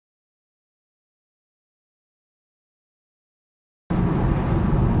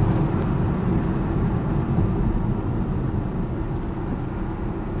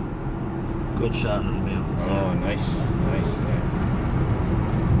good shot of the mountains. Oh, nice, nice. Yeah.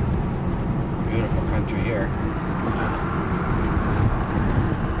 Beautiful country here.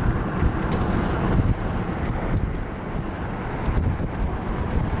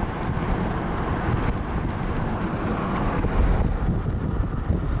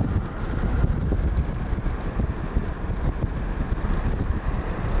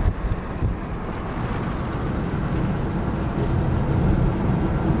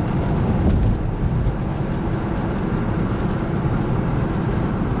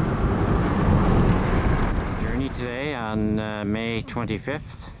 Today on May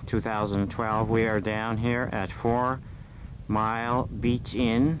 25th, 2012, we are down here at 4 Mile Beach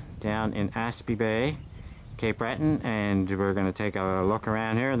Inn down in Aspy Bay, Cape Breton, and we're going to take a look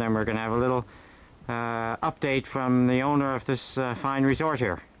around here, and then we're going to have a little update from the owner of this fine resort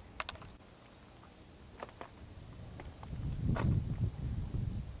here.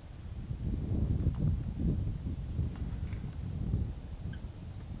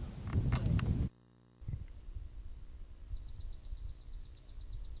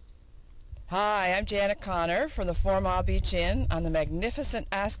 Hi, I'm Janet Connor from the 4 Mile Beach Inn on the magnificent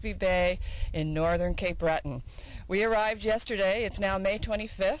Aspy Bay in northern Cape Breton. We arrived yesterday. It's now May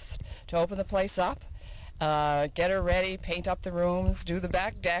 25th to open the place up, get her ready, paint up the rooms, do the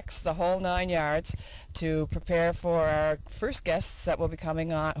back decks, the whole 9 yards, to prepare for our first guests that will be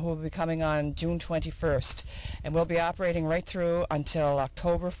coming on, who will be coming on June 21st, and we'll be operating right through until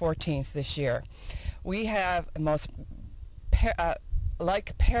October 14th this year. We have the most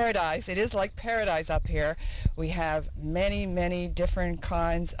like paradise. It is like paradise up here. We have many different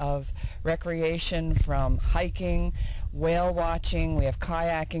kinds of recreation, from hiking, whale watching, we have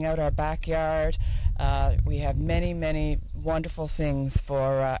kayaking out our backyard. We have many wonderful things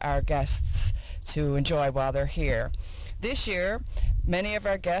for our guests to enjoy while they're here. This year, many of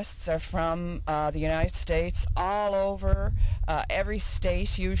our guests are from the United States, all over every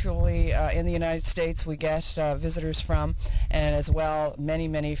state. Usually in the United States we get visitors from, and as well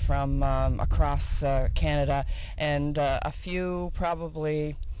many from across Canada, and a few,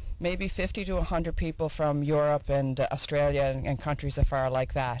 probably maybe 50 to 100 people from Europe and Australia and countries afar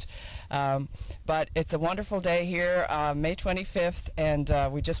like that. But it's a wonderful day here, May 25th, and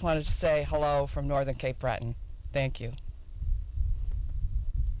we just wanted to say hello from northern Cape Breton. Thank you.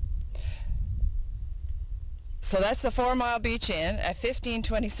 So that's the 4 Mile Beach Inn at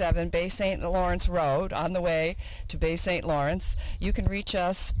 1527 Bay St. Lawrence Road, on the way to Bay St. Lawrence. You can reach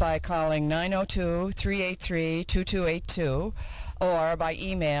us by calling 902-383-2282 or by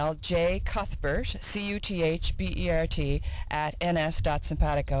email jcuthbert, C-U-T-H-B-E-R-T, at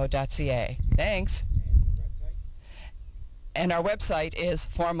ns.simpatico.ca. Thanks. And our website is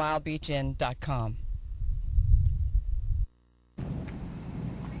 4milebeachin.com.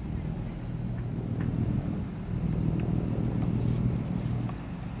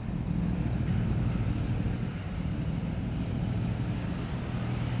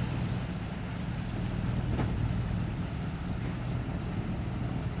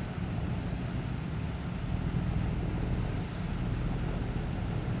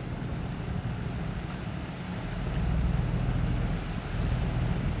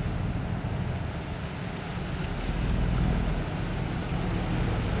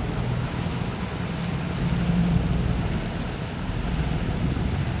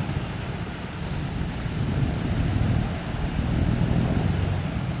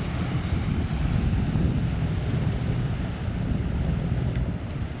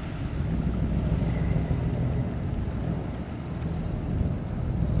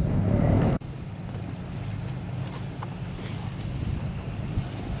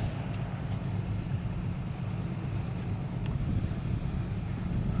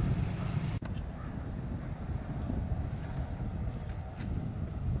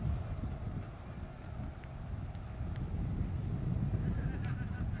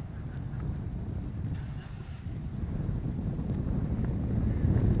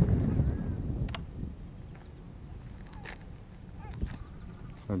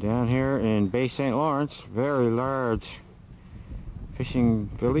 So down here in Bay St. Lawrence, very large fishing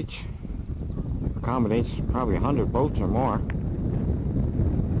village. Accommodates probably 100 boats or more.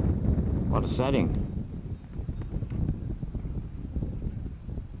 What a setting.